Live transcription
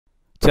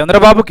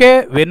చంద్రబాబుకే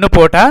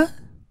వెన్నుపోట.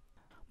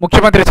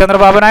 ముఖ్యమంత్రి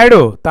చంద్రబాబు నాయుడు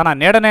తన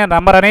నీడనే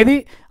నమ్మరనేది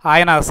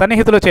ఆయన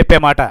సన్నిహితులు చెప్పే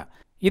మాట.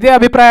 ఇదే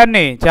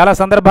అభిప్రాయాన్ని చాలా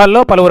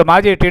సందర్భాల్లో పలువురు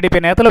మాజీ టీడీపీ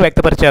నేతలు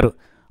వ్యక్తపరిచారు.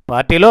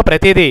 పార్టీలో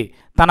ప్రతిదీ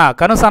తన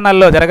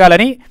కనుసన్నల్లో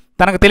జరగాలని,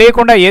 తనకు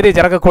తెలియకుండా ఏదీ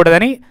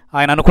జరగకూడదని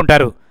ఆయన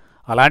అనుకుంటారు.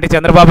 అలాంటి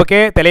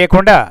చంద్రబాబుకే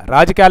తెలియకుండా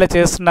రాజకీయాలు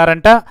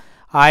చేస్తున్నారంట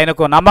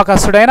ఆయనకు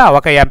నమ్మకస్తుడైన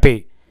ఒక ఎంపీ.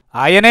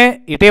 ఆయనే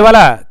ఇటీవల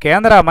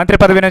కేంద్ర మంత్రి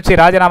పదవి నుంచి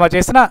రాజీనామా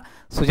చేసిన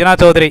సుజనా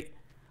చౌదరి.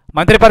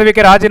 మంత్రి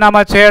పదవికి రాజీనామా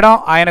చేయడం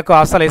ఆయనకు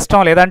అస్సలు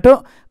ఇష్టం లేదంటూ,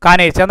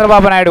 కానీ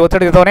చంద్రబాబు నాయుడు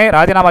ఒత్తిడితోనే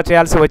రాజీనామా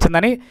చేయాల్సి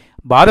వచ్చిందని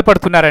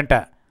బాధపడుతున్నారంట.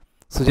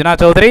 సుజనా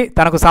చౌదరి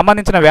తనకు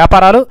సంబంధించిన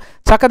వ్యాపారాలు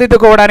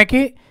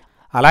చక్కదిద్దుకోవడానికి,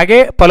 అలాగే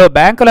పలు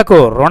బ్యాంకులకు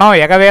రుణం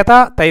ఎగవేత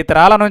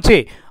తదితరాల నుంచి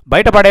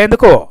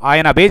బయటపడేందుకు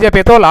ఆయన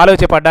బీజేపీతో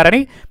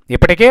లాలోచిపడ్డారని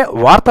ఇప్పటికే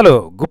వార్తలు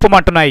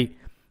గుప్పుమంటున్నాయి.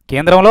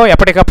 కేంద్రంలో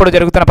ఎప్పటికప్పుడు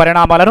జరుగుతున్న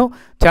పరిణామాలను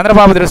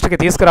చంద్రబాబు దృష్టికి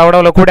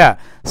తీసుకురావడంలో కూడా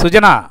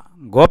సుజన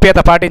గోప్యత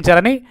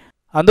పాటించారని,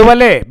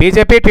 అందువల్లే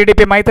బీజేపీ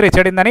టీడీపీ మైత్రి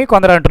చెడిందని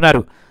కొందరు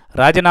అంటున్నారు.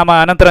 రాజీనామా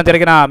అనంతరం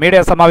జరిగిన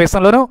media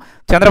సమావేశంలోనూ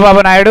Chandrababu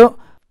Naidu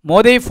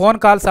Modi phone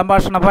call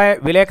సంభాషణపై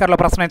విలేకరులు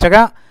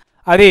ప్రశ్నించగా,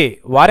 అది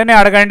వారినే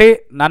అడగండి,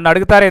 నన్ను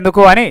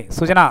అడుగుతారెందుకు అని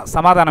సుజన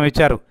సమాధానం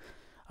ఇచ్చారు.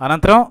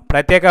 అనంతరం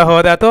ప్రత్యేక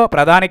హోదాతో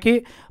ప్రధానికి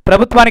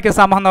ప్రభుత్వానికి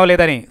సంబంధం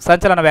లేదని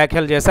సంచలన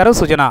వ్యాఖ్యలు చేశారు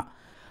సుజన.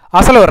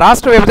 అసలు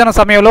రాష్ట్ర విభజన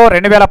సమయంలో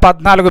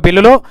 2014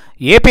 బిల్లులో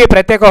ఏపీ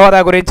ప్రత్యేక హోదా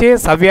గురించి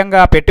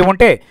సవ్యంగా పెట్టి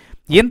ఉంటే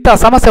ఇంత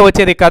సమస్య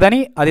వచ్చేది కాదని,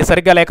 అది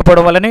సరిగ్గా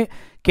లేకపోవడం వల్లనే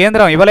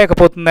కేంద్రం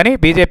ఇవ్వలేకపోతుందని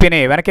బీజేపీని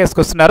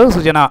వెనకేసుకొస్తున్నారు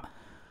సుజన.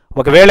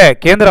 ఒకవేళ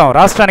కేంద్రం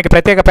రాష్ట్రానికి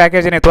ప్రత్యేక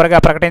ప్యాకేజీని త్వరగా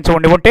ప్రకటించి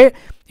ఉంటే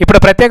ఇప్పుడు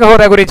ప్రత్యేక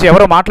హోదా గురించి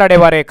ఎవరూ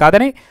మాట్లాడేవారే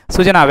కాదని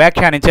సుజన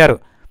వ్యాఖ్యానించారు.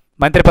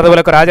 మంత్రి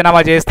పదవులకు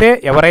రాజీనామా చేస్తే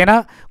ఎవరైనా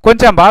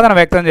కొంచెం బాధను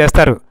వ్యక్తం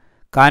చేస్తారు,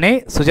 కానీ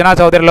సుజనా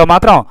చౌదరిలో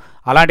మాత్రం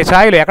అలాంటి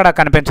ఛాయలు ఎక్కడా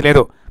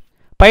కనిపించలేదు.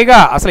 పైగా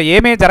అసలు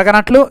ఏమీ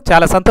జరగనట్లు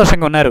చాలా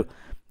సంతోషంగా ఉన్నారు.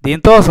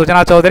 దీంతో సుజనా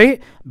చౌదరి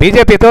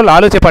బీజేపీతో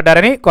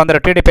లాలూచిపడ్డారని కొందరు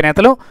టీడీపీ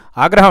నేతలు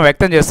ఆగ్రహం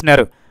వ్యక్తం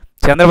చేస్తున్నారు.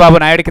 చంద్రబాబు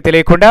నాయుడికి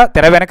తెలియకుండా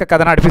తెర వెనక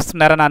కథ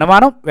నడిపిస్తున్నారన్న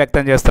అనుమానం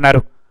వ్యక్తం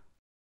చేస్తున్నారు.